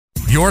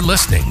You're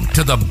listening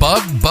to the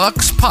Bug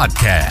Bucks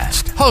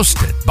Podcast,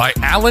 hosted by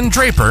Alan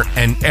Draper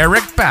and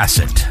Eric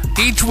Bassett.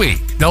 Each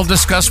week, they'll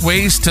discuss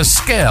ways to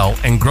scale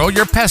and grow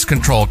your pest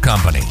control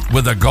company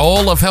with a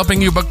goal of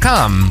helping you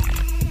become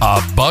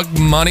a bug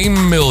money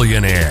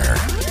millionaire.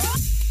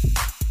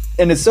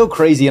 And it's so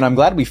crazy, and I'm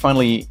glad we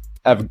finally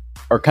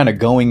are kind of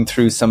going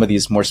through some of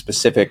these more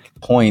specific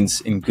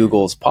points in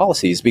Google's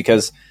policies,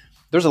 because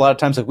there's a lot of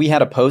times that we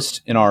had a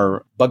post in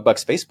our Bug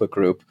Bucks Facebook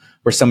group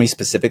where somebody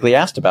specifically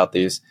asked about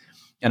these.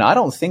 And I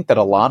don't think that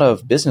a lot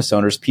of business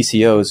owners,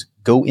 PCOs,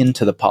 go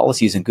into the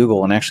policies in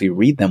Google and actually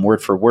read them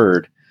word for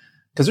word,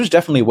 because there's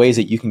definitely ways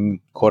that you can,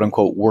 quote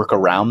unquote, work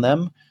around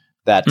them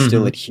that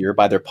still adhere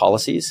by their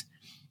policies.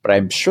 But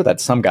I'm sure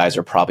that some guys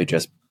are probably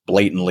just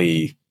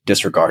blatantly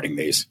disregarding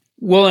these.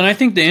 Well, and I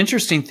think the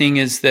interesting thing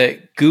is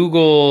that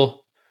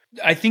Google,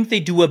 I think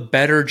they do a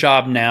better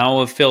job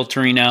now of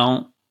filtering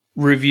out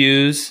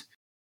reviews.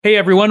 Hey,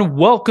 everyone.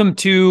 Welcome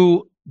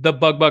to the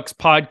Bug Bucks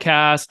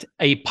Podcast,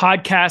 a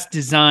podcast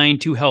designed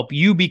to help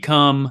you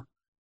become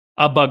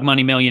a bug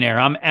money millionaire.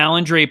 I'm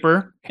Alan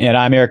Draper. And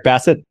I'm Eric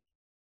Bassett.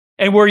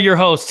 And we're your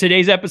hosts.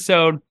 Today's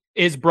episode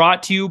is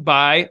brought to you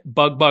by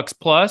Bug Bucks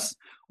Plus,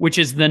 which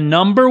is the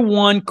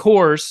 #1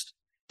 course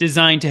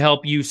designed to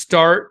help you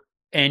start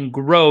and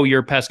grow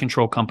your pest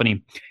control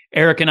company.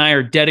 Eric and I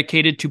are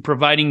dedicated to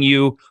providing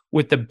you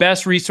with the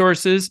best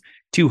resources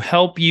to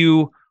help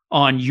you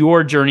on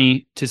your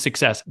journey to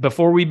success.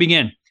 Before we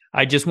begin,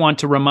 I just want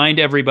to remind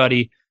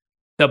everybody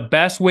the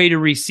best way to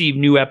receive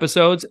new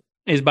episodes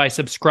is by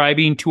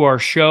subscribing to our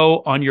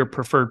show on your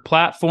preferred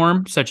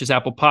platform, such as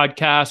Apple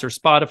Podcasts or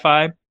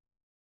Spotify.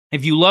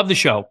 If you love the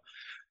show,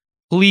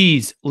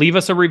 please leave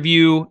us a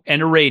review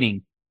and a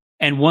rating.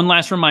 And one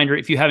last reminder,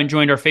 if you haven't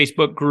joined our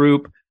Facebook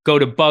group, go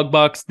to Bug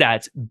Bucks.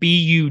 That's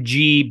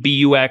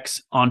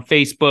BUGBUX on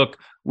Facebook.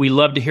 We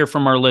love to hear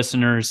from our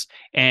listeners,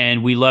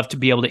 and we love to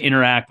be able to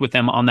interact with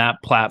them on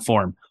that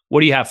platform. What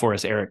do you have for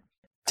us, Eric?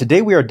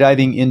 Today, we are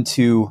diving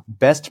into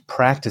best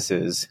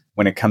practices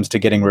when it comes to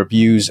getting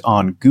reviews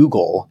on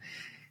Google.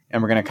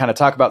 And we're going to kind of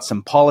talk about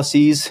some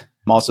policies,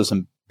 also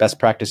some best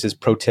practices,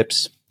 pro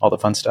tips, all the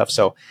fun stuff.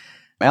 So,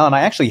 Alan,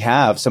 I actually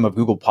have some of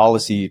Google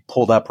policy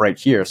pulled up right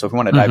here. So if we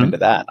want to dive into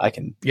that, I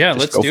can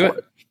let's do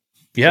it.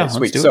 Yeah, okay,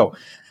 let's do it. So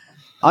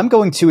I'm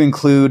going to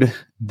include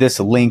this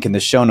link in the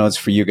show notes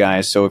for you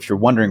guys. So if you're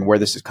wondering where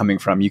this is coming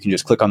from, you can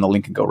just click on the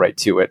link and go right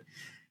to it.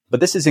 But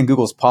this is in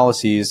Google's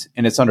policies,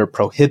 and it's under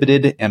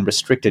prohibited and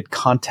restricted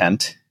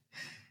content.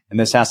 And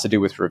this has to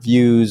do with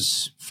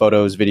reviews,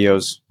 photos,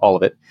 videos, all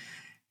of it.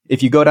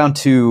 If you go down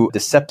to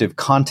deceptive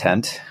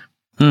content,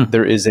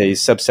 there is a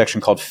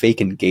subsection called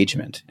fake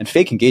engagement. And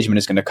fake engagement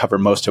is going to cover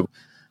most of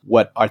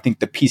what I think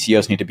the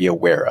PCOs need to be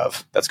aware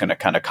of. That's going to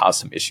kind of cause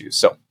some issues.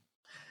 So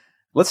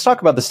let's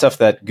talk about the stuff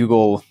that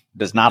Google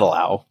does not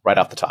allow right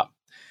off the top.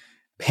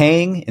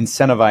 Paying,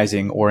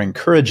 incentivizing, or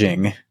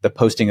encouraging the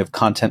posting of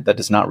content that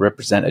does not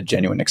represent a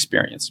genuine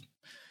experience.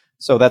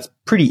 So that's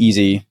pretty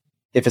easy.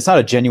 If it's not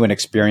a genuine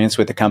experience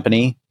with the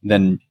company,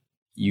 then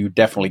you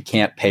definitely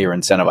can't pay or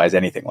incentivize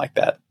anything like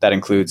that. That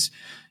includes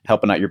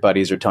helping out your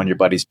buddies or telling your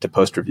buddies to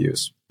post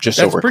reviews.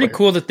 That's pretty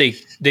cool that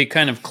they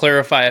kind of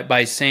clarify it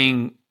by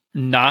saying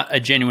not a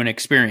genuine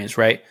experience,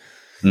 right?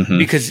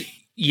 Because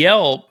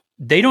Yelp,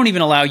 they don't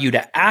even allow you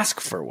to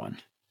ask for one.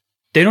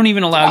 They don't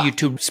even allow you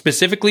to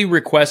specifically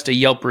request a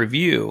Yelp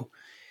review.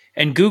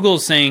 And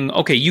Google's saying,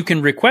 okay, you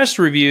can request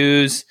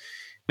reviews.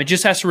 It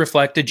just has to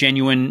reflect a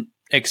genuine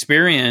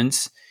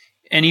experience.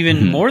 And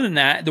even more than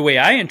that, the way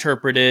I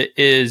interpret it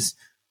is,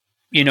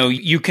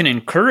 you can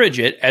encourage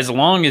it as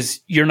long as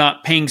you're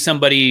not paying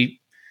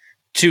somebody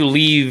to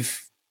leave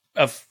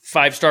a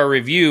 5-star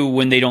review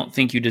when they don't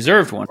think you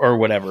deserved one or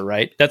whatever,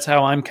 right? That's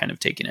how I'm kind of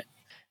taking it.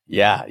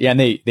 Yeah. And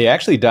they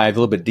actually dive a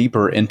little bit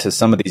deeper into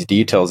some of these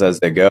details as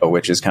they go,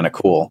 which is kind of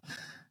cool.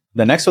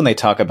 The next one they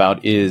talk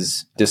about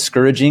is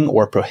discouraging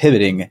or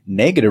prohibiting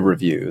negative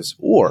reviews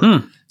or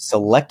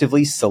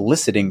selectively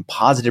soliciting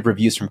positive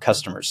reviews from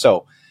customers.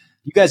 So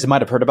you guys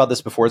might have heard about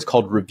this before. It's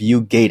called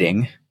review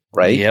gating,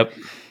 right? Yep.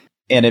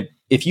 And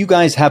if you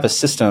guys have a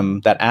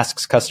system that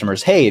asks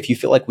customers, hey, if you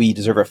feel like we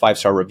deserve a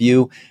 5-star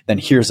review, then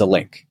here's a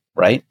link,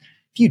 right?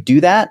 If you do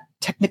that,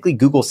 technically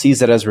Google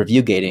sees it as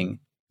review gating.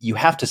 You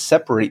have to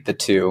separate the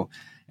two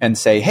and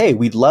say, hey,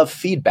 we'd love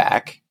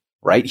feedback,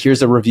 right?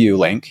 Here's a review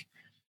link.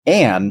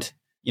 And,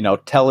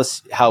 tell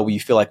us how we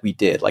feel like we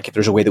did, like if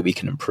there's a way that we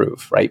can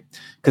improve, right?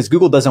 Because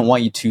Google doesn't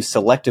want you to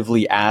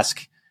selectively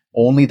ask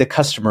only the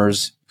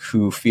customers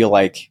who feel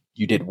like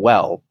you did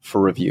well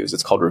for reviews.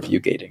 It's called review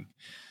gating.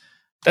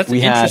 That's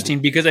interesting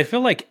because I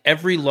feel like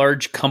every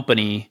large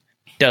company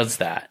does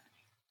that.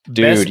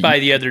 Best Buy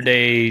the other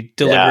day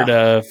delivered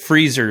a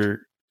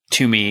freezer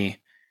to me,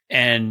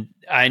 and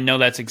I know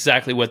that's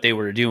exactly what they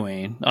were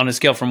doing. On a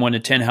scale from 1 to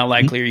 10, how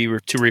likely are you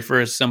to refer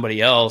to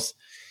somebody else?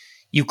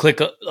 You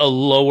click a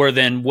lower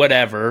than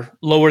whatever,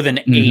 lower than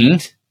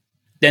 8,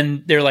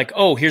 then they're like,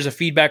 oh, here's a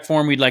feedback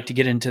form we'd like to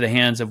get into the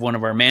hands of one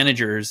of our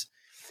managers.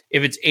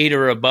 If it's 8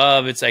 or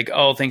above, it's like,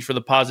 oh, thanks for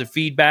the positive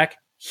feedback.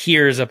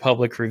 here's a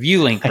public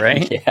review link,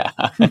 right?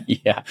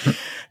 Yeah.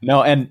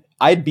 No, and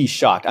I'd be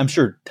shocked. I'm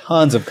sure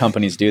tons of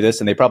companies do this,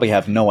 and they probably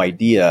have no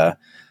idea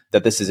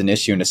that this is an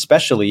issue. And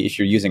especially if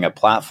you're using a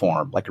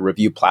platform, like a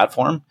review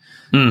platform,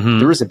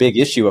 there was a big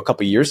issue a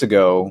couple of years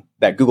ago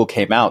that Google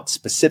came out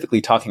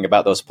specifically talking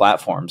about those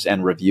platforms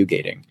and review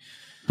gating.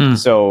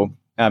 So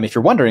if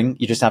you're wondering,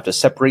 you just have to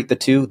separate the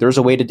two. There's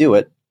a way to do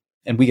it,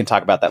 and we can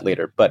talk about that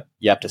later. But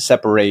you have to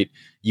separate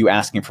you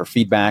asking for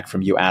feedback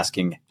from you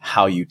asking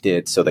how you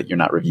did so that you're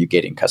not review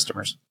gating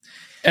customers.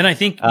 And I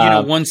think,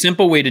 one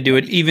simple way to do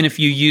it, even if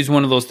you use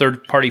one of those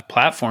third-party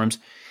platforms,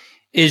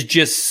 is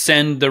just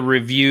send the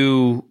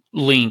review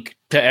link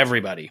to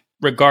everybody,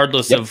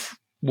 regardless of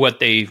what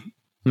they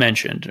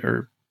mentioned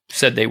or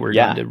said they were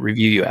going to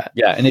review you at.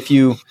 Yeah. And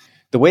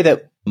the way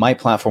that my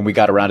platform, we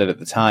got around it at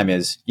the time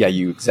is,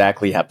 you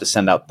exactly have to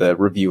send out the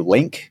review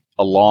link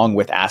along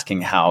with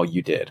asking how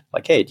you did.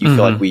 Like, hey, do you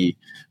feel like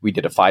we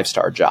did a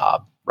 5-star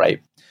job,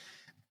 right?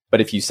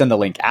 But if you send the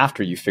link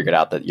after you figured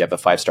out that you have a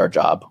 5-star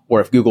job, or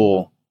if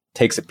Google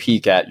takes a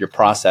peek at your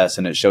process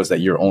and it shows that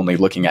you're only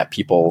looking at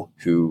people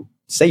who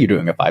say you're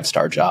doing a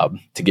 5-star job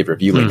to give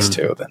review links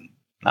to, then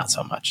not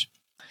so much.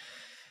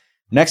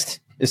 Next,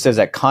 it says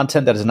that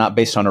content that is not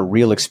based on a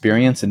real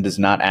experience and does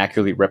not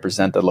accurately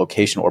represent the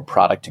location or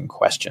product in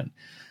question.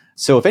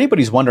 So if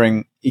anybody's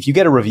wondering, if you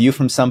get a review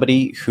from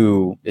somebody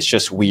who is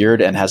just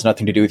weird and has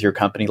nothing to do with your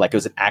company, like it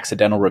was an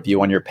accidental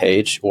review on your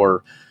page,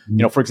 or,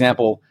 for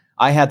example,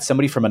 I had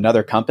somebody from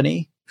another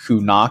company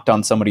who knocked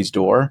on somebody's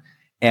door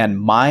and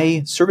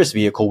my service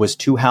vehicle was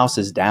 2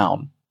 houses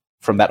down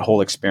from that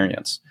whole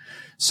experience.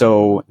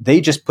 So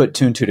they just put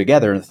 2 and 2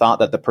 together and thought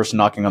that the person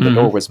knocking on the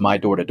door was my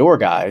door-to-door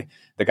guy.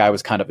 The guy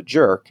was kind of a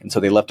jerk. And so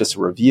they left us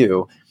a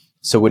review.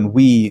 So when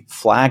we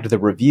flagged the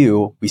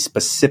review, we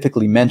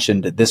specifically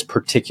mentioned this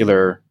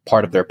particular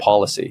part of their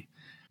policy.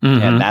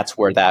 And that's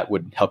where that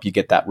would help you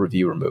get that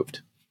review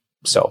removed.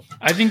 So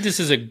I think this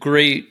is a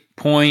great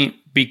point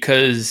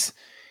because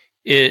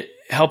it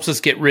helps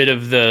us get rid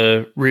of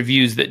the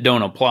reviews that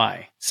don't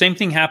apply. Same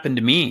thing happened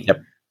to me.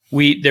 Yep.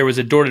 There was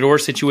a door-to-door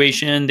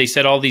situation. They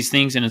said all these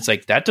things, and it's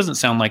like, that doesn't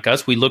sound like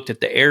us. We looked at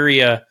the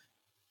area.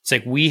 It's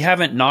like, we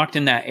haven't knocked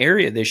in that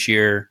area this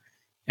year,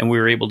 and we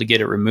were able to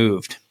get it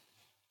removed.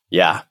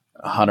 Yeah,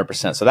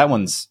 100%. So that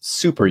one's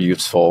super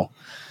useful.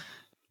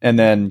 And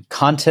then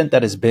content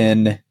that has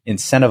been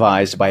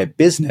incentivized by a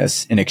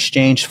business in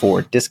exchange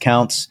for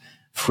discounts,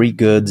 free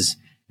goods,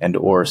 and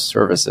or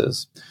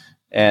services.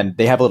 And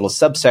they have a little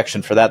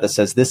subsection for that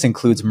says this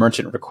includes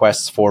merchant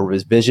requests for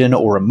revision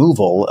or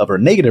removal of a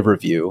negative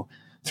review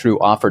through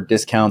offered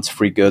discounts,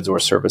 free goods, or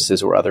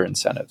services, or other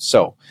incentives.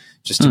 So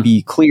just to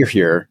be clear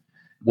here,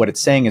 what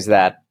it's saying is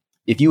that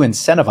if you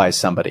incentivize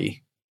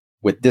somebody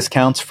with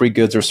discounts, free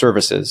goods, or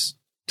services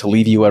to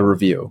leave you a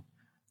review,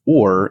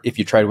 or if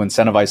you try to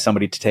incentivize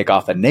somebody to take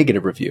off a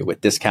negative review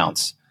with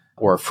discounts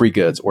or free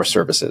goods or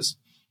services,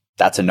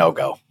 that's a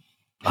no-go,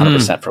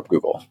 100% from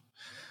Google.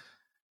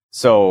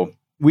 So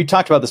we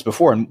talked about this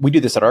before, and we do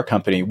this at our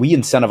company. We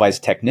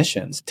incentivize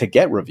technicians to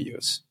get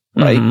reviews,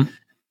 right?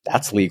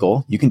 That's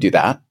legal. You can do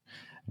that.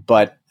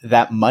 But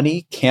that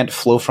money can't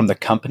flow from the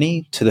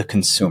company to the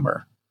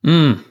consumer.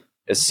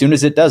 As soon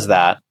as it does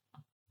that,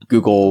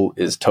 Google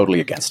is totally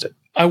against it.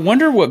 I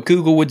wonder what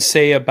Google would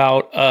say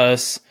about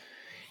us,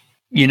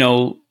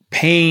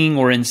 paying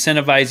or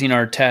incentivizing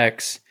our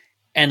techs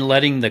and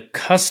letting the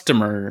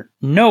customer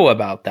know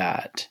about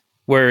that,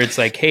 where it's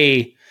like,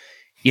 hey,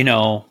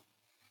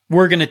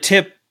 we're going to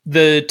tip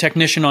the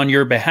technician on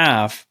your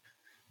behalf,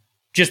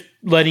 just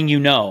letting you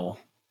know.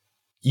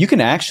 You can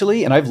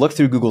actually, and I've looked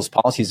through Google's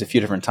policies a few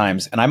different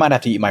times, and I might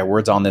have to eat my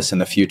words on this in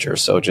the future,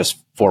 so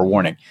just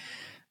forewarning.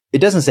 It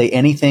doesn't say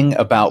anything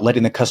about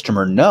letting the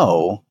customer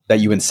know that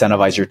you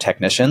incentivize your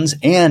technicians,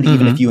 and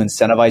even if you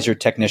incentivize your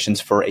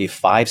technicians for a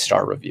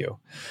 5-star review.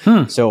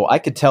 So I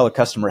could tell a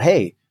customer,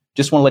 hey,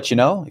 just want to let you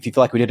know, if you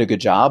feel like we did a good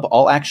job,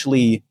 I'll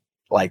actually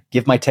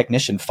give my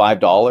technician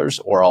 $5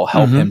 or I'll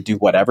help him do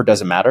whatever,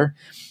 doesn't matter,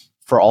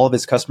 for all of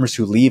his customers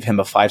who leave him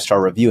a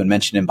 5-star review and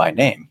mention him by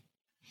name.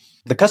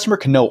 The customer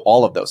can know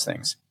all of those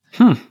things.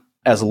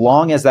 As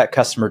long as that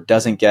customer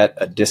doesn't get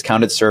a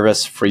discounted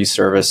service, free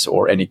service,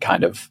 or any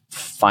kind of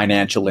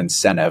financial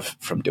incentive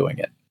from doing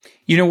it.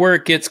 Where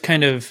it gets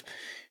kind of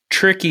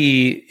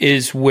tricky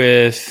is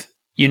with,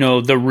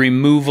 the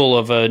removal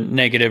of a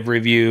negative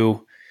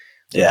review.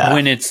 Yeah.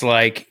 When it's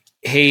like,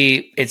 hey,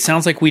 it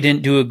sounds like we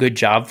didn't do a good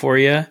job for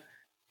you.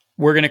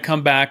 We're going to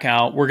come back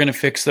out. We're going to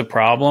fix the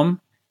problem.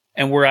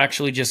 And we're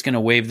actually just going to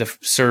waive the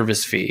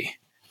service fee.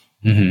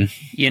 And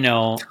in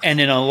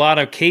a lot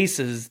of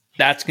cases,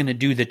 that's going to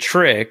do the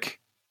trick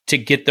to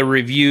get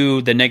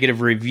the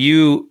negative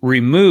review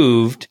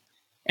removed.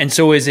 And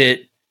so is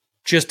it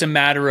just a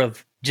matter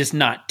of just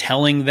not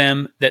telling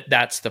them that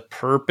that's the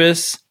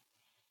purpose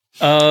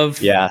of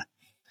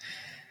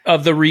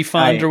the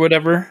refund or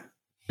whatever?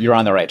 You're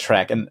on the right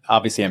track. And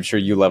obviously, I'm sure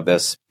you love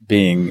this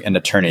being an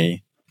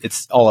attorney.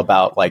 It's all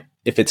about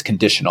if it's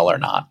conditional or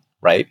not,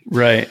 right?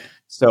 Right.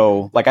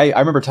 So like I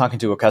remember talking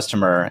to a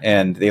customer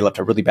and they left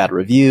a really bad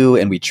review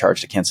and we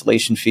charged a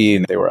cancellation fee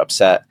and they were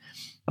upset.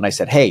 And I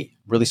said, hey,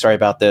 really sorry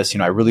about this.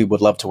 I really would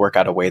love to work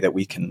out a way that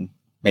we can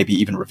maybe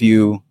even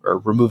review or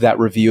remove that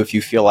review if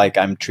you feel like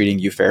I'm treating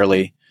you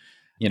fairly.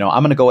 I'm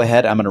going to go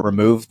ahead. I'm going to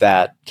remove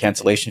that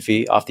cancellation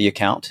fee off the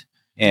account.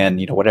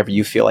 And, whatever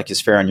you feel like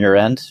is fair on your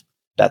end,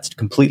 that's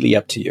completely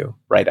up to you,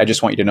 right? I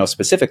just want you to know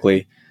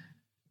specifically,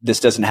 this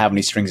doesn't have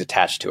any strings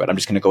attached to it. I'm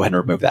just going to go ahead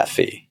and remove that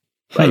fee,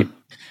 right?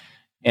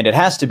 And it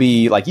has to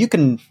be like, you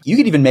can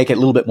even make it a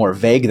little bit more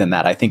vague than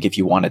that, I think, if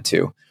you wanted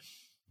to.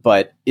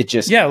 But it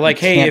just... Yeah, like,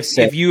 hey,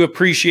 if you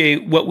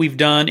appreciate what we've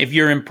done, if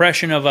your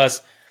impression of us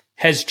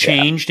has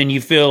changed and you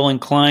feel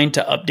inclined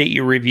to update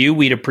your review,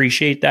 we'd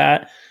appreciate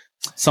that.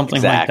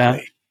 Something like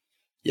that.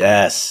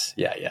 Yes.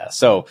 Yeah.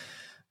 So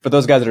for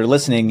those guys that are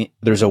listening,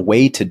 there's a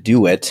way to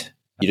do it.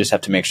 You just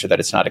have to make sure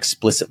that it's not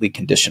explicitly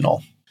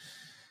conditional.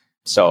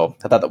 So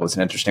I thought that was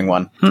an interesting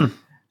one.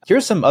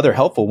 Here's some other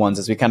helpful ones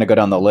as we kind of go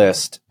down the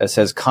list. It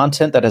says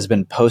content that has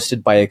been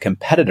posted by a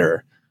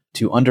competitor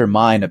to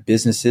undermine a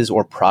business's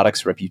or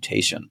product's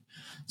reputation.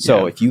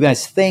 So if you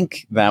guys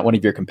think that one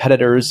of your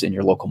competitors in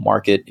your local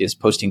market is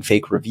posting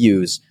fake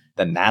reviews,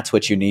 then that's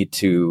what you need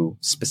to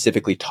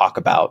specifically talk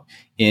about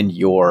in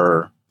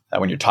your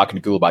when you're talking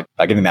to Google about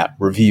getting that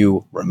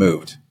review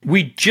removed.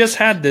 We just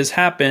had this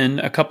happen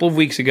a couple of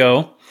weeks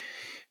ago.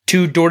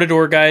 2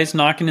 door-to-door guys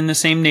knocking in the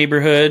same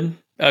neighborhood.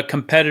 A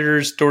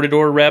competitor's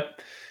door-to-door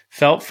rep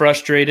felt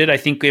frustrated. I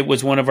think it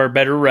was one of our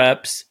better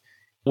reps.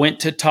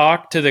 Went to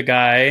talk to the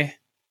guy.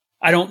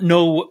 I don't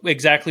know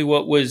exactly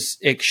what was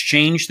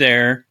exchanged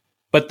there,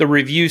 but the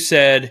review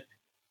said,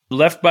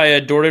 left by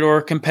a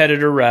door-to-door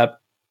competitor rep.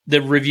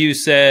 The review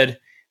said,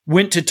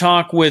 went to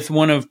talk with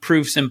one of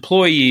Proof's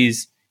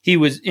employees. He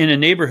was in a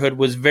neighborhood,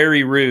 was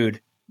very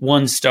rude.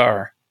 1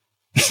 star.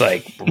 It's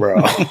like,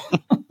 bro.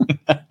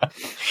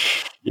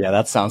 Yeah,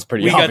 that sounds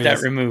pretty obvious. We got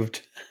that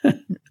removed.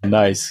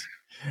 Nice.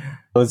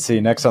 Let's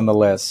see. Next on the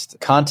list,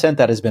 content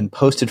that has been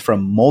posted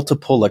from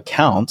multiple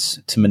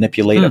accounts to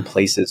manipulate a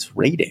place's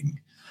rating.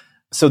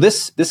 So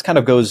this kind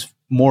of goes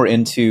more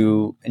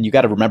into, and you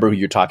got to remember who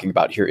you're talking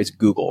about here is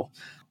Google,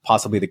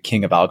 possibly the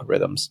king of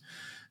algorithms.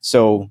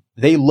 So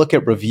they look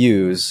at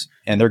reviews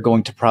and they're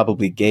going to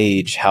probably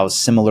gauge how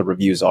similar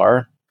reviews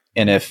are.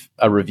 And if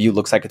a review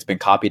looks like it's been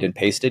copied and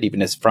pasted, even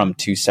if it's from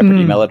 2 separate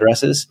email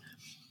addresses,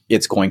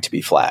 it's going to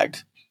be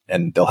flagged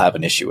and they'll have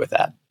an issue with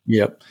that.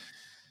 Yep.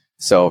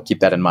 So keep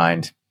that in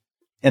mind.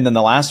 And then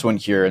the last one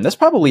here, and this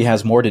probably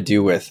has more to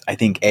do with, I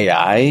think,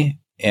 AI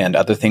and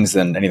other things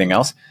than anything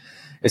else.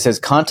 It says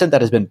content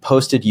that has been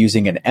posted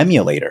using an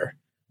emulator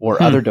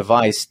or other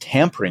device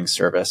tampering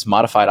service,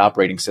 modified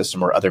operating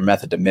system, or other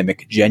method to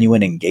mimic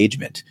genuine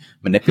engagement,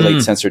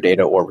 manipulate sensor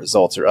data or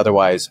results, or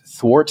otherwise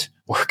thwart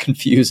or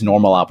confuse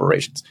normal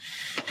operations.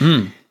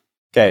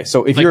 Okay,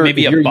 so if like you're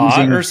maybe if a you're bot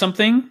using, or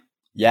something.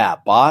 Yeah,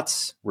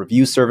 bots,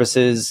 review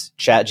services,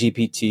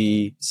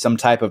 ChatGPT, some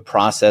type of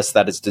process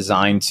that is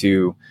designed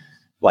to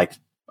like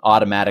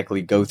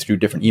automatically go through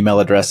different email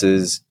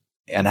addresses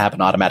and have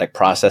an automatic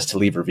process to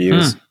leave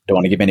reviews. Don't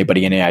want to give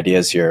anybody any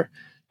ideas here.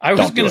 I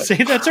was going to say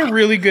that's a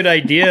really good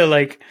idea.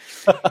 Like,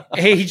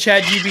 hey,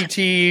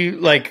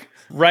 ChatGPT, like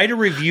write a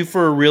review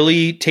for a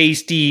really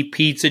tasty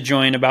pizza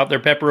joint about their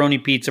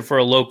pepperoni pizza for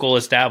a local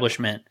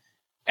establishment.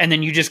 And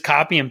then you just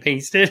copy and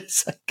paste it.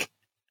 It's like,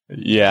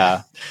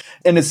 yeah.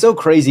 And it's so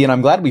crazy. And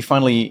I'm glad we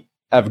finally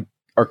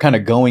are kind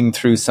of going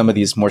through some of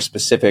these more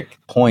specific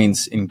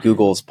points in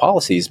Google's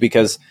policies,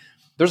 because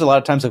there's a lot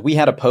of times that we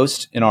had a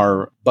post in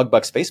our Bug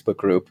Bucks Facebook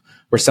group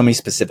where somebody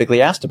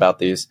specifically asked about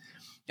these.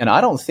 And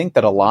I don't think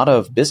that a lot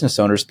of business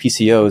owners,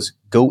 PCOs,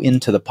 go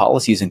into the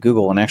policies in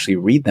Google and actually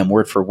read them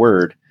word for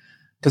word,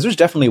 because there's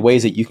definitely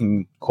ways that you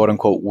can, quote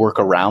unquote, work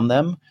around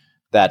them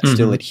that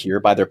still adhere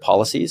by their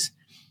policies.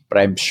 But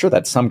I'm sure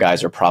that some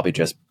guys are probably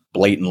just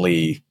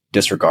blatantly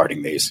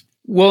disregarding these.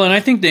 Well, and I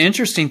think the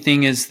interesting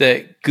thing is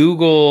that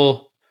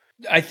Google,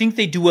 I think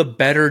they do a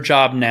better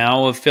job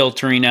now of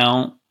filtering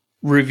out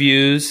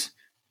reviews.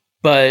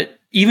 But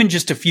even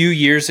just a few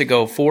years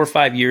ago, 4 or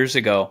 5 years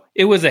ago,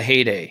 it was a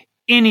heyday.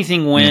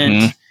 Anything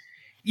went.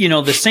 You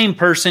know, the same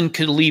person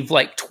could leave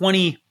like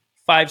 20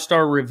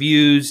 5-star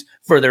reviews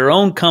for their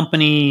own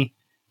company,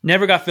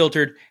 never got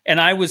filtered. And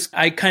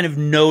I kind of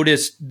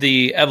noticed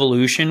the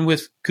evolution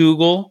with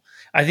Google.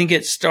 I think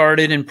it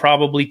started in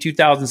probably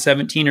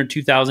 2017 or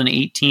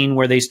 2018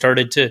 where they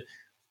started to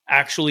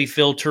actually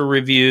filter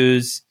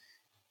reviews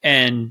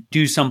and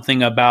do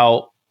something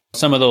about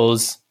some of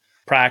those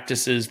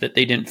practices that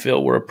they didn't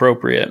feel were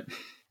appropriate.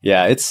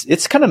 Yeah,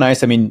 it's kind of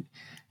nice. I mean,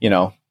 you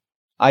know,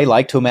 I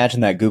like to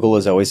imagine that Google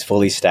is always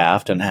fully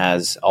staffed and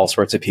has all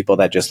sorts of people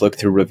that just look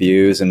through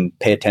reviews and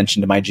pay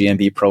attention to my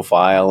GMB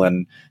profile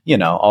and, you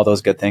know, all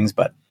those good things.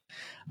 But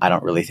I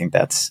don't really think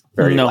that's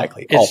very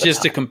likely. It's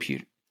just a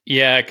computer.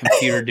 Yeah, a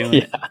computer doing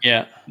it.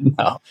 Yeah.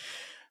 No,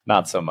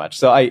 not so much.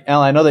 So Alan,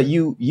 I know that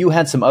you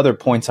had some other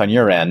points on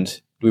your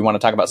end. Do we want to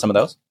talk about some of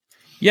those?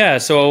 Yeah.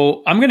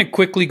 So I'm going to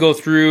quickly go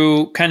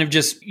through kind of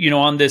just, you know,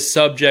 on this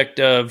subject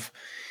of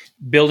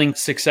building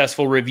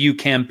successful review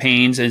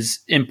campaigns, as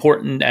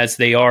important as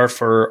they are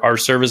for our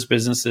service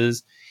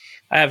businesses.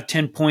 I have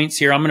 10 points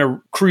here. I'm going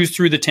to cruise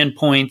through the 10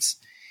 points,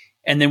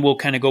 and then we'll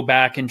kind of go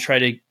back and try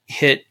to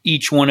hit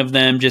each one of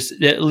them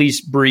just at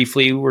least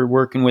briefly. We're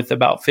working with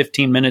about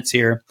 15 minutes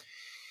here.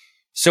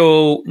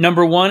 So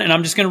number one, and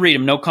I'm just going to read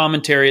them, no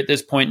commentary at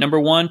this point. Number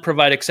one,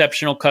 provide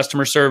exceptional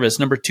customer service.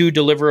 Number two,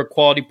 deliver a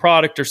quality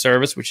product or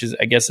service, which is,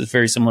 I guess, is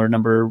very similar to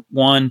number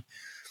one.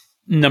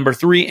 Number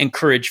three,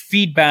 encourage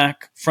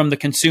feedback from the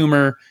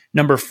consumer.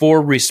 Number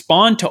four,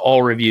 respond to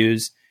all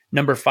reviews.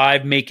 Number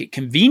five, make it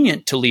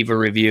convenient to leave a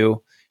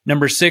review.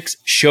 Number six,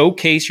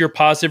 showcase your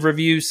positive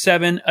reviews.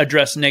 7,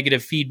 address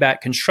negative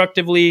feedback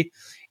constructively.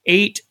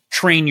 8,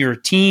 train your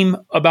team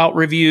about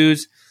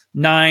reviews.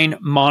 9,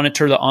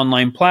 monitor the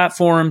online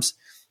platforms.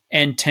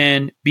 And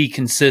 10, be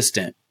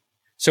consistent.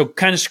 So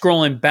kind of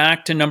scrolling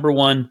back to number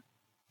one,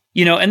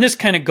 and this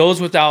kind of goes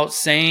without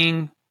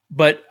saying,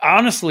 but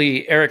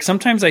honestly, Eric,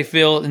 sometimes I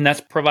feel, and that's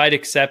provide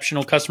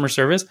exceptional customer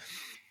service.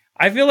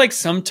 I feel like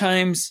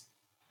sometimes,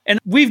 and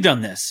we've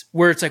done this,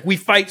 where it's like we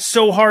fight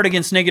so hard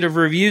against negative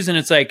reviews, and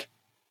it's like,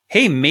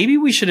 hey, maybe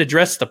we should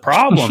address the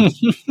problem.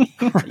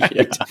 Right?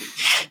 Yeah.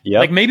 Yep.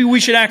 Like maybe we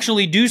should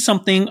actually do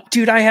something.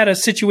 Dude, I had a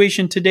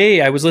situation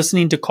today. I was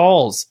listening to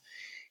calls,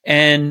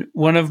 and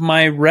one of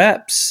my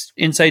reps,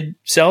 inside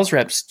sales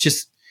reps,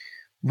 just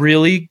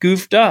really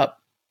goofed up.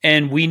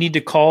 And we need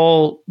to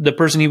call the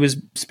person he was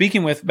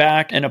speaking with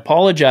back and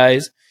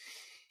apologize.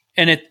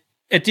 And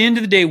at the end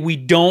of the day, we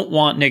don't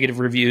want negative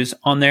reviews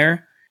on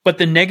there. But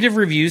the negative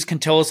reviews can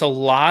tell us a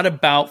lot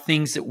about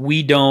things that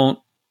we don't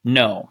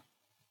know.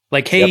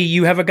 Like, hey,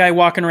 you have a guy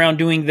walking around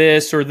doing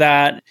this or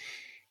that.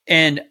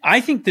 And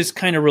I think this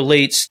kind of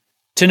relates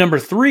to number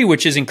 3,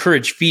 which is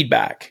encourage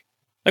feedback.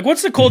 Like,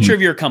 what's the culture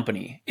of your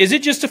company? Is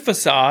it just a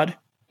facade?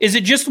 Is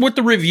it just what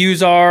the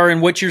reviews are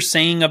and what you're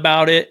saying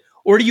about it?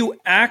 Or do you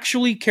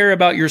actually care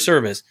about your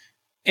service?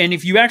 And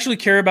if you actually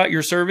care about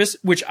your service,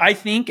 which I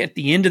think at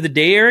the end of the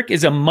day, Eric,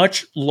 is a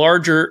much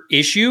larger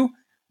issue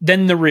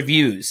than the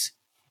reviews.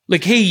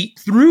 Like, hey,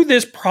 through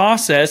this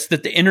process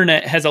that the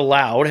internet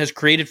has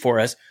created for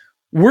us,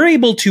 we're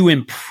able to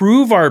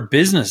improve our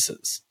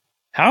businesses.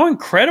 How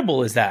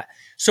incredible is that?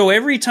 So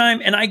every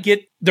time, and I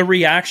get the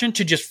reaction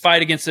to just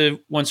fight against a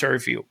 1-star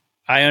review.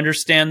 I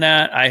understand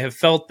that. I have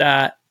felt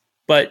that.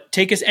 But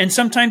take us, and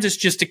sometimes it's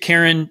just a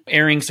Karen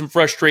airing some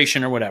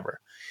frustration or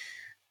whatever.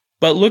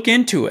 But look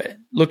into it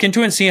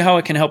and see how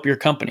it can help your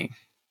company.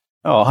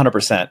 Oh,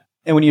 100%.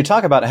 And when you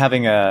talk about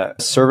having a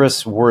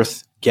service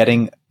worth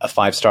getting a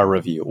 5-star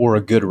review or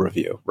a good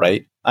review,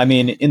 right? I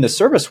mean, in the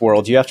service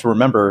world, you have to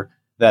remember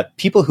that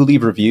people who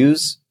leave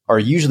reviews are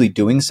usually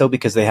doing so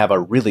because they have a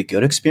really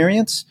good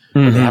experience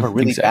or they have a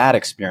really bad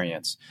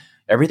experience.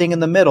 Everything in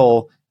the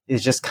middle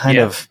is just kind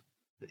of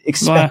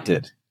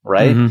expected,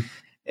 right?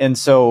 And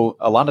so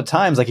a lot of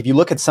times, like if you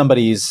look at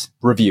somebody's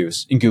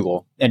reviews in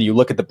Google and you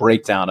look at the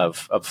breakdown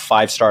of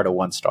 5-star to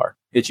 1-star,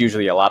 it's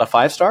usually a lot of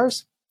 5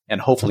 stars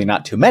and hopefully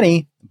not too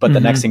many, but the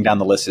next thing down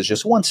the list is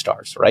just 1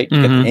 stars, right?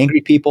 You get the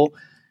angry people,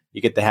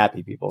 you get the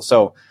happy people.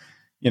 So,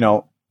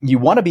 you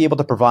want to be able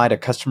to provide a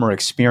customer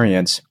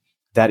experience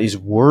that is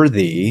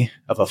worthy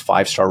of a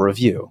 5-star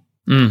review.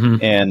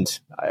 And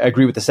I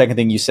agree with the second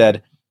thing you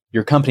said.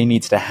 Your company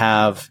needs to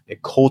have a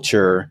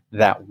culture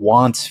that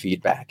wants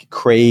feedback, it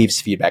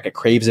craves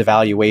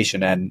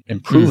evaluation and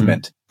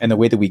improvement. And the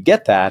way that we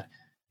get that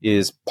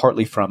is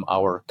partly from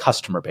our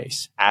customer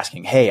base,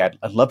 asking, hey, I'd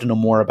love to know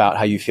more about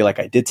how you feel like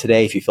I did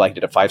today. If you feel like I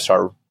did a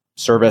 5-star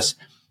service,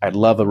 I'd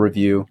love a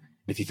review.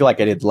 If you feel like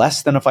I did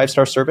less than a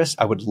 5-star service,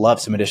 I would love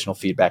some additional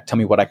feedback. Tell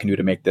me what I can do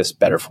to make this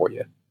better for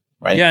you.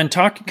 Right? Yeah. And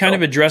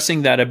of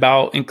addressing that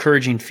about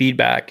encouraging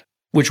feedback,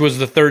 which was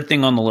the third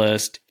thing on the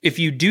list. If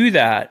you do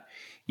that,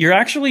 you're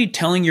actually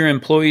telling your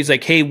employees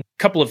like, hey, a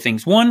couple of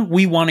things. 1,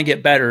 we want to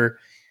get better.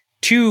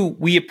 2,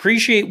 we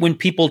appreciate when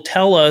people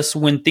tell us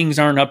when things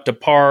aren't up to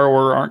par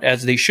or aren't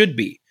as they should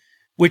be,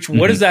 which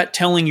what is that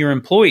telling your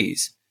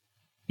employees?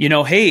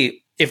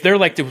 Hey, if they're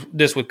like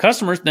this with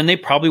customers, then they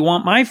probably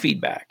want my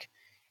feedback.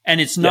 And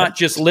it's not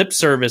just lip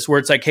service where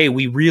it's like, hey,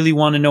 we really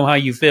want to know how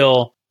you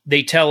feel.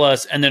 They tell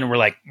us, and then we're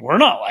like, we're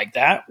not like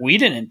that. We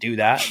didn't do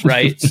that.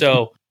 Right.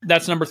 So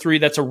that's number 3.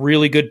 That's a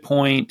really good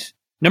point.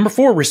 Number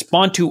 4,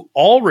 respond to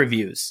all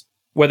reviews,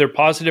 whether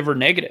positive or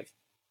negative.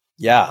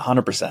 Yeah,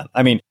 100%.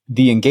 I mean,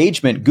 the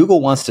engagement,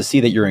 Google wants to see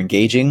that you're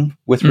engaging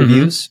with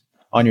reviews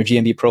on your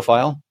GMB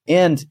profile,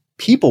 and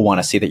people want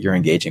to see that you're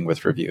engaging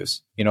with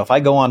reviews. If I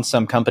go on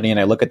some company and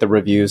I look at the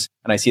reviews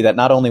and I see that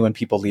not only when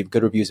people leave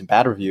good reviews and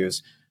bad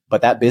reviews,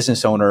 but that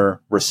business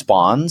owner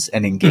responds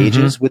and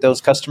engages with those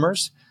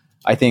customers,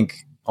 I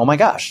think, oh my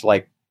gosh,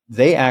 like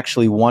they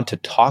actually want to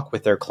talk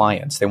with their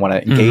clients. They want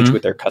to engage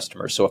with their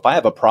customers. So if I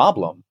have a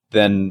problem,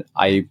 then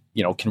I,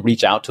 can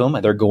reach out to them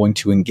and they're going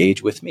to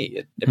engage with me.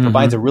 It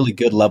provides a really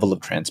good level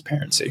of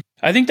transparency.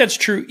 I think that's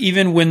true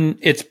even when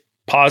it's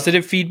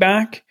positive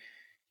feedback,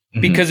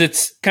 because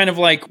it's kind of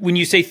like when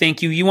you say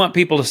thank you, you want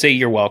people to say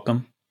you're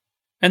welcome.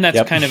 And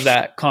that's kind of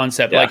that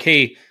concept. Like,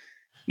 hey,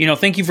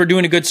 thank you for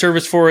doing a good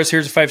service for us.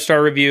 Here's a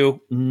 5-star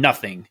review.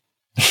 Nothing.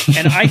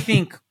 And I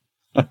think,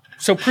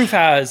 so Proof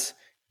has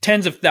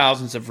tens of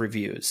thousands of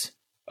reviews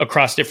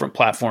across different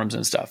platforms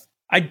and stuff.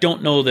 I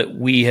don't know that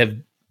we have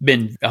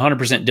been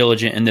 100%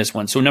 diligent in this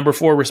one. So number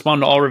 4,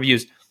 respond to all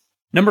reviews.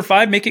 Number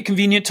 5, make it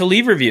convenient to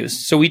leave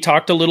reviews. So we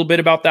talked a little bit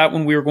about that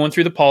when we were going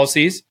through the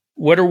policies.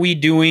 What are we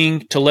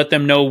doing to let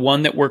them know,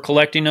 one, that we're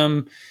collecting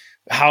them,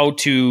 how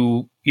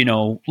to,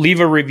 leave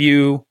a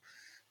review,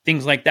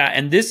 things like that.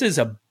 And this is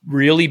a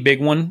really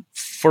big one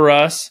for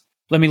us.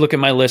 Let me look at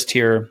my list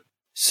here.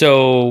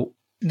 So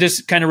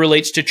this kind of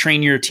relates to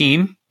train your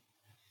team,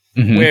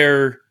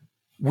 where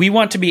we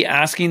want to be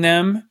asking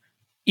them,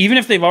 even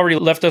if they've already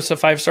left us a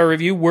 5-star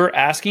review, we're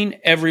asking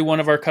every one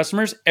of our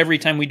customers every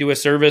time we do a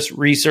service,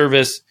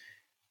 reservice,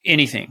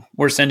 anything.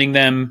 We're sending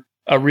them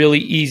a really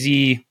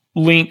easy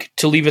link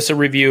to leave us a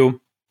review.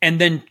 And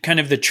then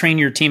kind of the train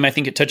your team, I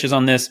think it touches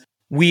on this.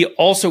 We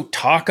also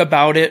talk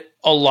about it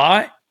a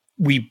lot.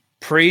 We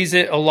praise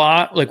it a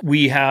lot. Like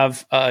we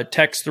have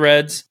text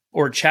threads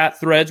or chat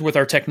threads with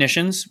our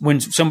technicians. When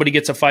somebody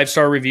gets a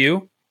 5-star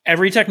review,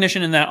 every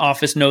technician in that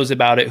office knows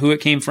about it, who it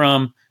came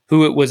from,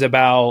 who it was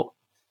about,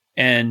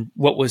 and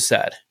what was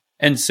said.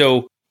 And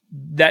so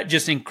that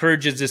just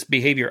encourages this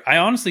behavior. I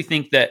honestly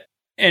think that,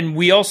 and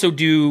we also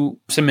do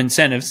some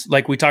incentives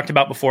like we talked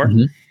about before,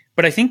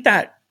 but I think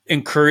that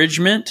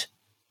encouragement,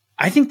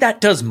 I think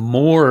that does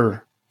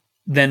more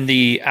than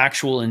the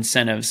actual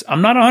incentives.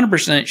 I'm not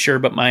 100% sure,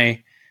 but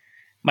my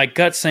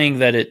gut's saying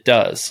that it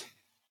does.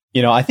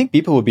 I think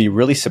people would be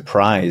really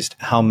surprised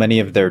how many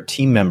of their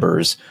team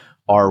members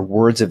are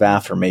words of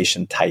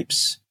affirmation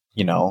types.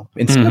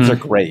 Incentives are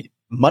great.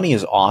 Money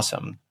is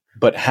awesome.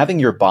 But having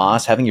your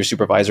boss, having your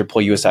supervisor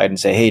pull you aside and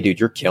say, hey, dude,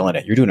 you're killing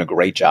it. You're doing a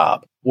great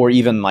job. Or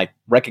even like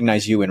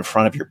recognize you in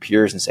front of your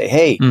peers and say,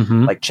 hey,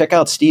 like check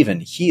out Steven.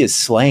 He is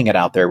slaying it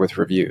out there with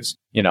reviews.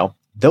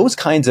 Those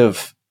kinds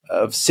of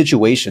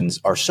situations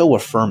are so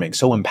affirming,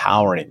 so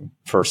empowering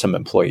for some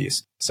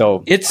employees.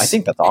 So I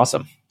think that's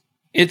awesome.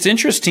 It's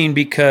interesting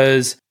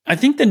because I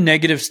think the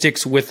negative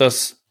sticks with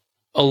us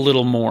a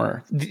little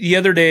more. The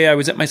other day, I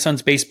was at my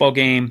son's baseball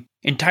game.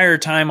 Entire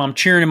time, I'm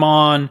cheering him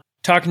on,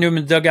 talking to him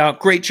in the dugout.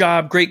 Great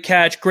job, great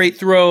catch, great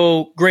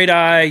throw, great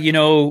eye,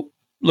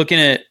 looking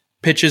at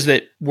pitches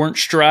that weren't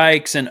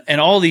strikes and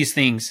all these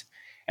things.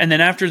 And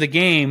then after the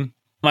game,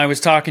 I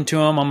was talking to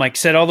him. I'm like,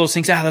 said all those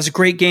things. That's a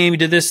great game. He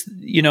did this,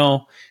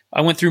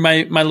 I went through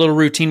my little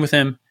routine with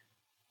him.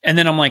 And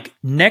then I'm like,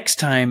 next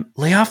time,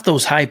 lay off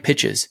those high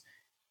pitches.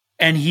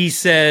 And he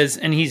says,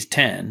 and he's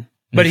 10,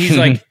 but he's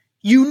like,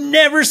 you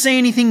never say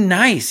anything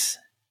nice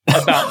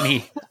about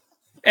me.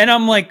 And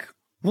I'm like,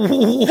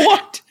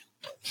 what?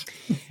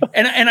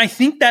 And I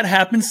think that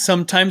happens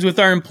sometimes with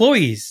our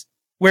employees,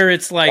 where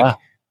it's like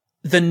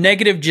the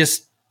negative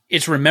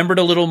it's remembered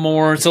a little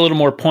more. It's a little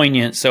more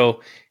poignant.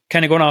 So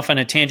kind of going off on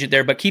a tangent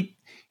there, but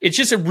it's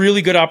just a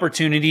really good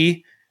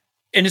opportunity.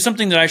 And it's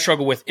something that I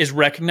struggle with is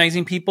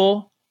recognizing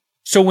people.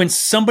 So when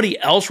somebody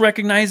else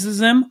recognizes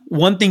them,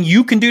 one thing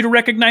you can do to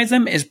recognize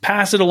them is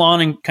pass it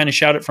along and kind of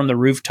shout it from the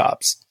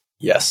rooftops.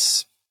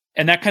 Yes.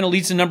 And that kind of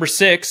leads to number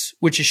 6,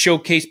 which is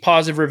showcase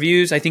positive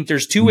reviews. I think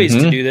there's 2 ways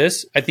to do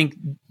this. I think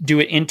do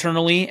it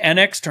internally and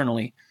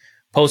externally.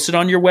 Post it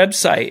on your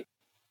website,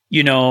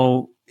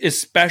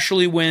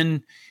 especially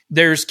when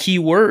there's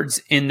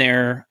keywords in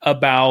there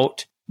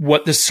about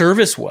what the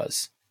service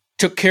was.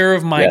 Took care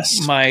of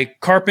my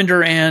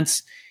carpenter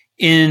ants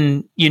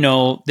in,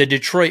 the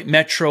Detroit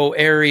metro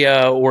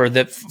area or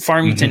the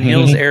Farmington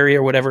Hills area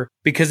or whatever,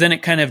 because then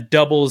it kind of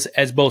doubles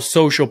as both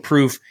social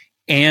proof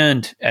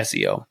and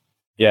SEO.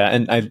 Yeah.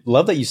 And I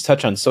love that you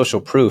touch on social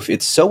proof.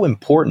 It's so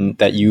important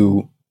that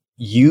you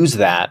use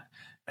that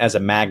as a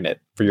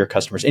magnet for your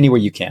customers anywhere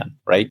you can,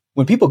 right?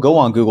 When people go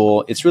on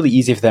Google, it's really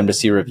easy for them to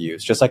see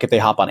reviews. Just like if they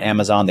hop on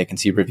Amazon, they can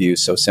see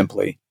reviews so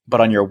simply.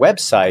 But on your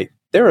website,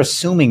 they're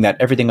assuming that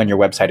everything on your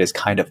website is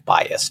kind of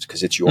biased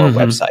because it's your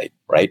website,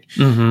 right?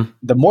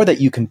 The more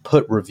that you can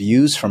put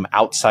reviews from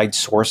outside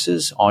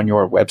sources on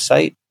your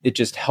website, it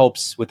just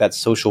helps with that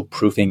social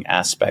proofing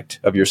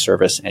aspect of your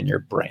service and your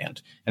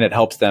brand. And it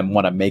helps them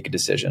want to make a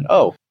decision.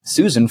 Oh,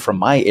 Susan from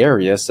my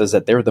area says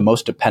that they're the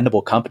most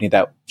dependable company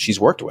that she's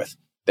worked with.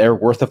 They're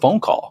worth a phone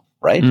call,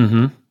 right?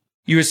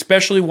 You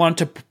especially want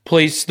to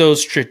place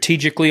those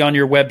strategically on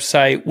your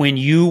website when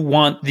you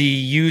want the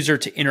user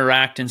to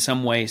interact in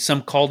some way,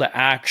 some call to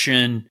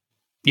action,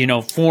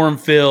 form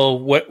fill,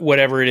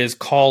 whatever it is,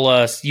 call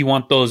us. You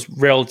want those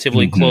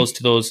relatively close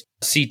to those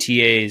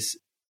CTAs.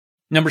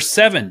 Number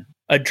 7,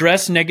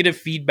 address negative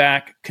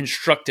feedback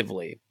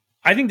constructively.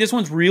 I think this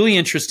one's really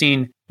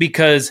interesting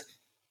because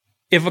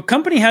if a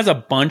company has a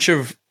bunch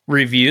of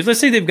reviews, let's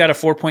say they've got a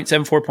 4.7,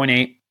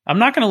 4.8, I'm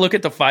not going to look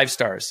at the 5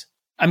 stars.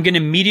 I'm going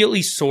to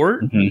immediately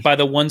sort by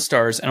the 1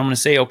 stars. And I'm going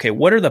to say, okay,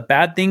 what are the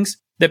bad things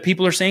that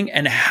people are saying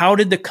and how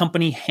did the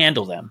company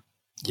handle them?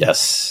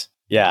 Yes.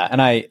 Yeah.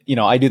 And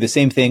I do the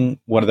same thing,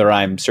 whether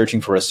I'm searching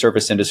for a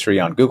service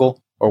industry on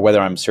Google or whether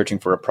I'm searching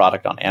for a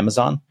product on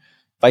Amazon.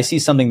 If I see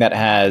something that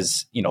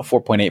has,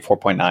 4.8,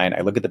 4.9,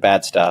 I look at the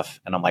bad stuff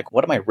and I'm like,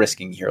 what am I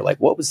risking here? Like,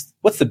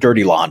 what's the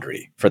dirty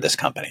laundry for this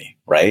company?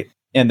 Right.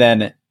 And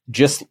then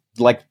just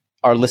like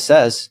our list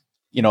says,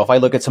 if I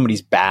look at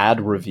somebody's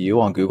bad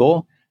review on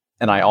Google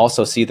and I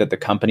also see that the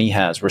company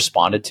has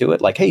responded to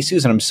it, like, hey,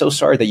 Susan, I'm so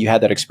sorry that you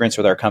had that experience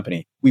with our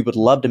company. We would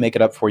love to make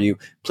it up for you.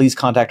 Please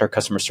contact our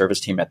customer service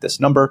team at this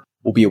number.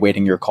 We'll be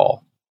awaiting your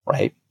call,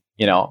 right?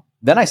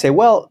 Then I say,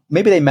 well,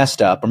 maybe they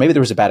messed up or maybe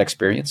there was a bad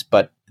experience,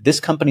 but this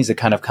company is the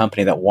kind of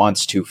company that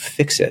wants to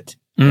fix it.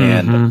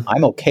 And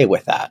I'm okay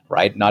with that,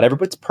 right? Not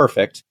everybody's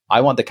perfect. I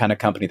want the kind of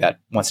company that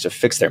wants to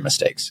fix their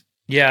mistakes.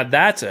 Yeah,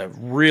 that's a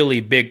really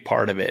big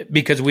part of it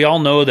because we all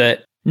know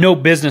that no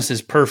business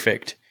is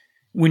perfect.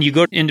 When you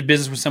go into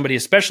business with somebody,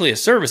 especially a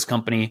service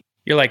company,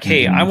 you're like,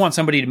 hey, I want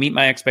somebody to meet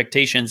my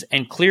expectations.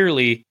 And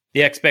clearly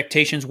the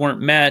expectations weren't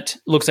met.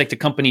 Looks like the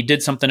company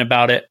did something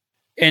about it.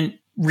 And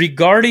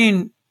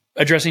regarding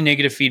addressing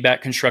negative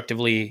feedback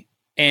constructively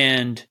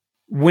and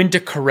when to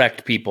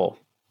correct people,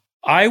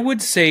 I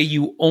would say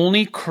you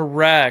only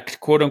correct,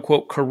 quote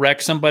unquote,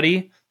 correct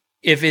somebody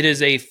if it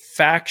is a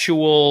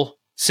factual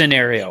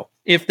scenario.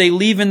 If they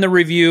leave in the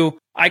review,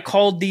 I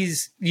called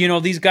these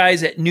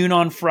guys at noon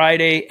on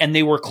Friday and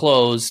they were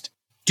closed.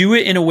 Do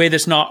it in a way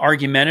that's not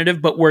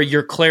argumentative, but where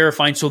you're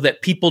clarifying so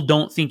that people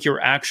don't think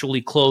you're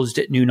actually closed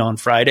at noon on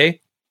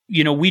Friday.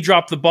 We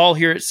dropped the ball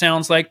here, it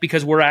sounds like,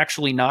 because we're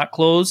actually not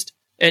closed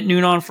at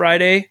noon on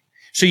Friday.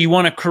 So you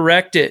want to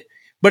correct it.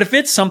 But if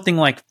it's something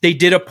like they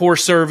did a poor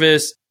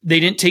service, they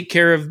didn't take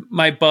care of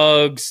my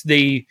bugs,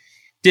 they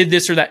did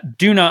this or that,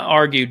 do not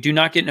argue, do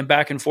not get in a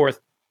back and forth,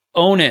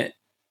 own it.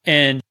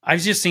 And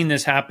I've just seen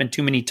this happen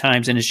too many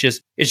times and it's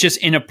just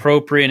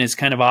inappropriate and it's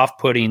kind of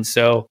off-putting.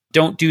 So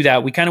don't do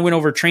that. We kind of went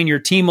over train your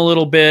team a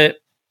little bit.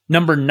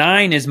 Number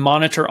 9 is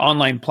monitor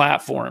online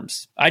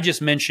platforms. I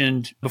just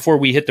mentioned before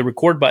we hit the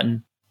record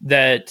button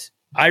that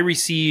I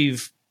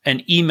receive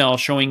an email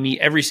showing me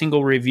every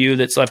single review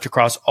that's left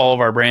across all of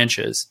our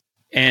branches.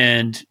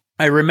 And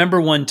I remember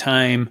one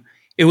time,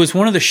 it was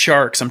one of the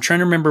Sharks. I'm trying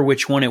to remember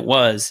which one it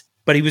was,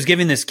 but he was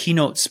giving this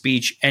keynote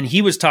speech and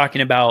he was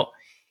talking about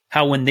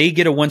how when they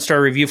get a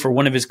 1-star review for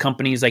one of his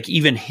companies, like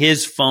even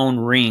his phone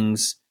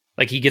rings,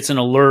 like he gets an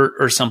alert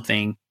or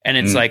something, and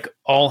it's like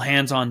all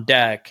hands on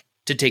deck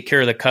to take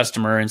care of the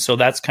customer. And so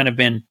that's kind of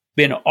been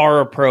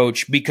our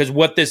approach, because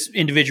what this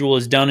individual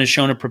has done is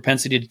shown a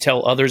propensity to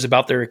tell others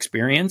about their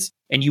experience,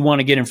 and you want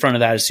to get in front of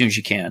that as soon as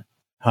you can.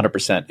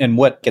 100%. And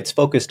what gets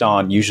focused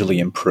on usually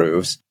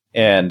improves.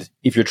 And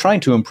if you're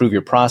trying to improve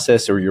your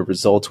process or your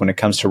results when it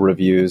comes to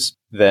reviews,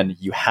 then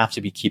you have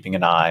to be keeping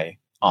an eye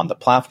on the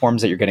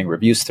platforms that you're getting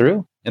reviews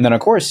through. And then,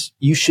 of course,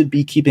 you should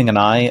be keeping an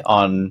eye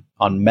on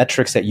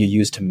metrics that you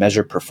use to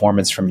measure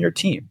performance from your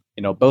team.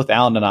 Both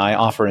Alan and I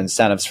offer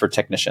incentives for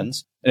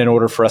technicians. And in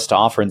order for us to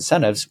offer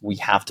incentives, we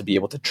have to be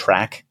able to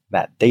track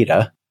that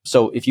data.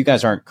 So if you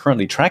guys aren't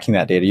currently tracking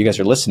that data, you guys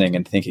are listening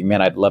and thinking,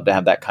 man, I'd love to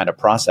have that kind of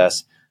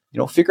process.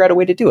 Figure out a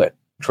way to do it.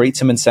 Create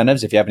some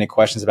incentives. If you have any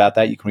questions about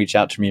that, you can reach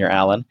out to me or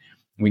Alan.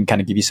 We can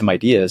kind of give you some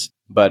ideas,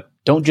 but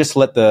don't just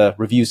let the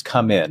reviews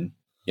come in.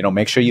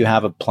 Make sure you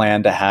have a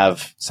plan to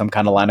have some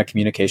kind of line of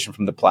communication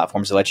from the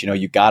platforms to let you know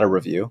you got a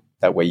review.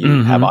 That way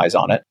you have eyes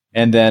on it.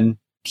 And then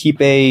keep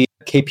a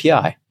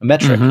KPI, a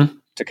metric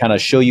to kind of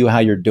show you how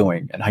you're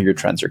doing and how your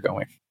trends are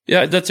going.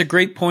 Yeah, that's a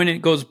great point.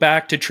 It goes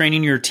back to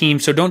training your team.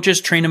 So don't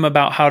just train them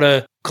about how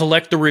to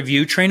collect the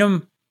review, train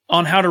them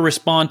on how to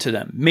respond to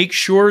them. Make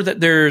sure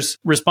that there's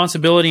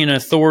responsibility and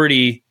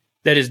authority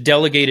that is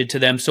delegated to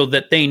them so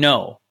that they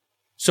know.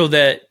 So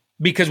that,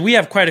 because we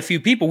have quite a few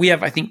people, we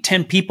have, I think,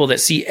 10 people that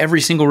see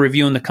every single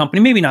review in the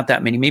company. Maybe not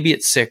that many, maybe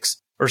it's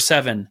 6 or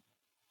 7,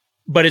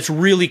 but it's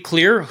really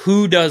clear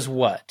who does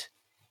what.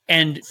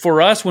 And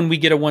for us, when we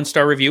get a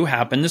 1-star review,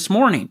 happened this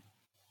morning,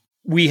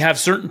 we have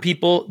certain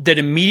people that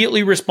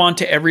immediately respond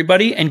to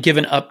everybody and give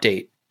an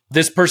update.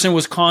 This person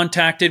was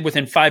contacted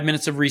within 5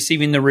 minutes of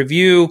receiving the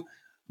review.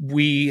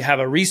 We have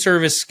a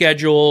reservice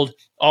scheduled.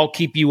 I'll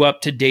keep you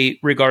up to date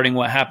regarding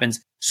what happens,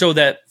 so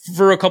that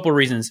for a couple of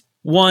reasons.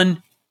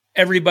 1,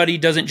 everybody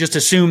doesn't just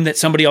assume that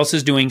somebody else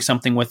is doing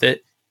something with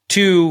it.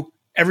 2,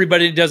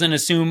 everybody doesn't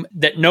assume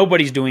that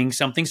nobody's doing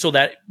something, so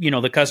that,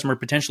 the customer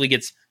potentially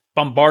gets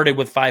bombarded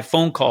with 5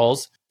 phone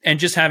calls, and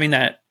just having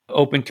that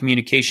open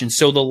communication.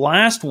 So the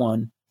last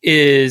one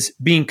is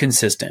being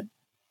consistent.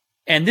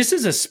 And this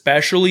is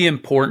especially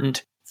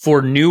important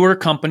for newer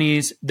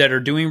companies that are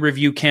doing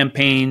review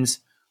campaigns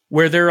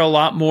where they're a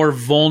lot more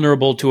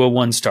vulnerable to a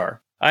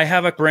 1-star. I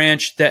have a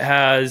branch that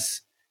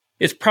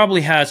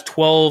probably has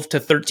 12 to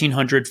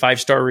 1,300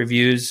 5-star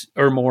reviews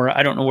or more.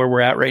 I don't know where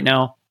we're at right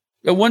now.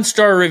 A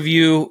 1-star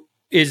review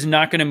is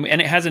not going to,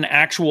 and it has an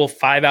actual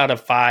 5 out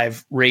of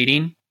 5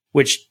 rating,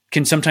 which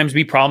can sometimes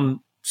be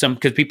problem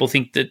because people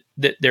think that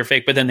they're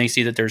fake, but then they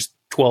see that there's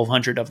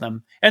 1,200 of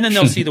them. And then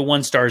they'll see the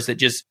 1-stars that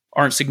just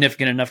aren't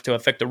significant enough to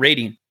affect the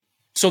rating.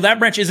 So that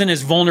branch isn't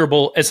as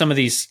vulnerable as some of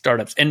these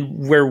startups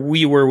and where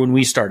we were when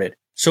we started.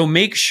 So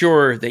make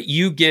sure that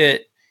you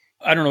get,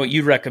 I don't know what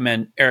you'd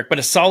recommend, Eric, but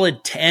a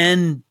solid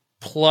 10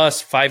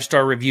 plus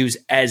 5-star reviews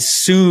as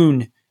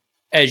soon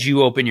as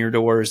you open your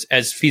doors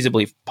as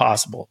feasibly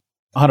possible.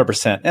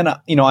 100%. And,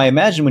 I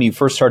imagine when you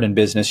first start in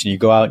business and you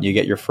go out and you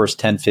get your first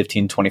 10,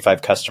 15,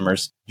 25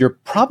 customers, you're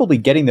probably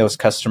getting those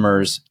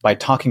customers by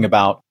talking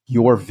about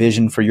your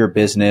vision for your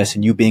business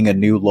and you being a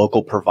new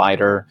local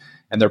provider.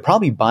 And they're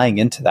probably buying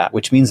into that,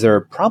 which means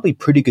they're probably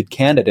pretty good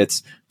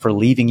candidates for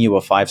leaving you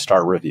a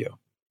 5-star review,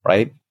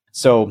 right?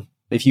 So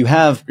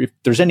if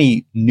there's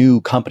any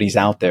new companies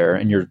out there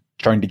and you're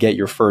trying to get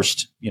your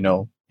first,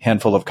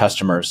 handful of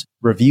customers,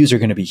 reviews are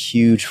going to be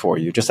huge for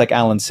you. Just like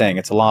Alan's saying,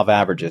 it's a law of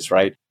averages,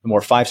 right? The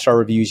more 5-star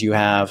reviews you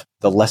have,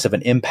 the less of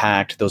an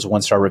impact those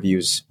 1-star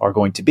reviews are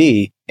going to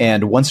be.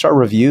 And 1-star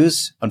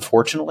reviews,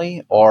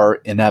 unfortunately, are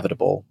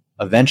inevitable.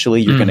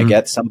 Eventually, you're going to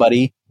get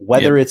somebody,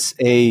 whether it's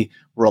a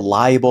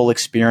reliable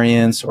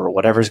experience or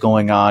whatever's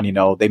going on,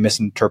 they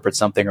misinterpret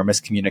something or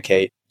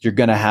miscommunicate. You're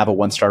going to have a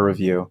 1-star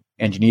review,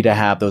 and you need to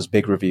have those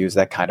big reviews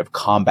that kind of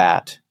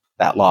combat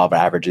that law of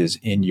averages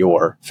in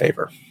your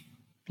favor.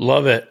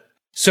 Love it.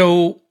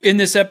 So in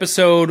this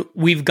episode,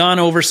 we've gone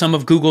over some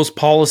of Google's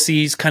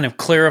policies, kind of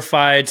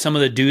clarified some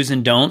of the do's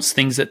and don'ts,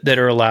 things that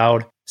are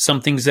allowed,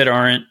 some things that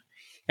aren't.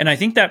 And I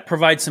think that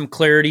provides some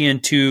clarity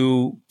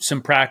into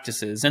some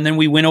practices. And then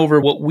we went over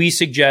what we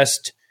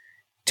suggest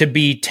to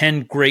be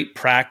 10 great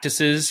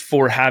practices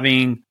for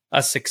having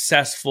a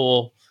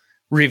successful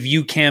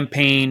review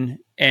campaign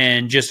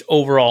and just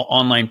overall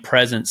online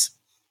presence.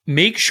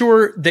 Make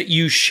sure that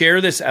you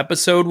share this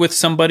episode with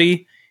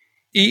somebody,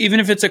 even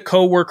if it's a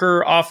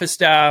coworker, office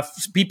staff,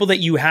 people that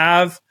you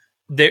have,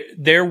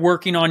 they're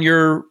working on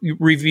your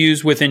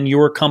reviews within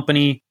your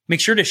company.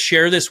 Make sure to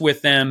share this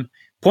with them.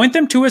 Point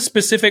them to a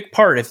specific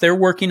part. If they're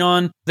working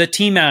on the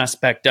team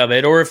aspect of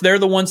it, or if they're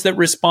the ones that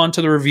respond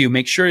to the review,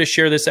 make sure to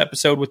share this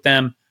episode with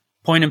them.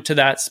 Point them to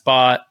that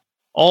spot.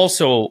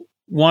 Also,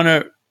 want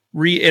to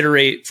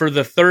reiterate for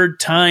the third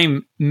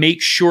time, make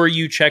sure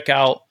you check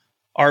out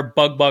our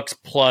Bug Bucks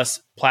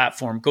Plus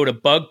platform. Go to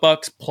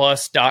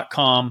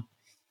bugbucksplus.com.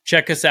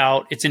 Check us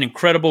out. It's an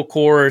incredible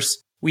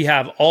course. We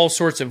have all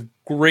sorts of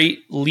great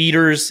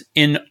leaders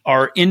in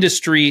our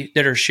industry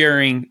that are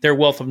sharing their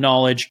wealth of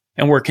knowledge,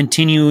 and we're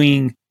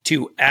continuing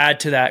to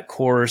add to that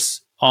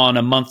course on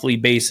a monthly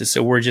basis.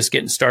 So we're just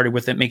getting started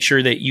with it. Make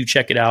sure that you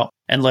check it out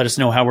and let us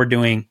know how we're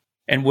doing,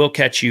 and we'll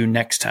catch you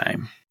next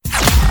time.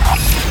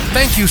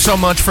 Thank you so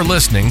much for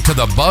listening to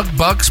the Bug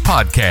Bucks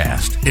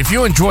podcast. If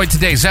you enjoyed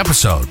today's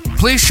episode,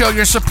 please show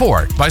your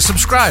support by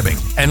subscribing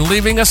and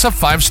leaving us a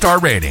 5-star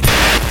rating.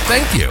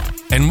 Thank you,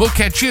 and we'll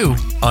catch you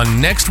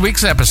on next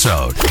week's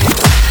episode.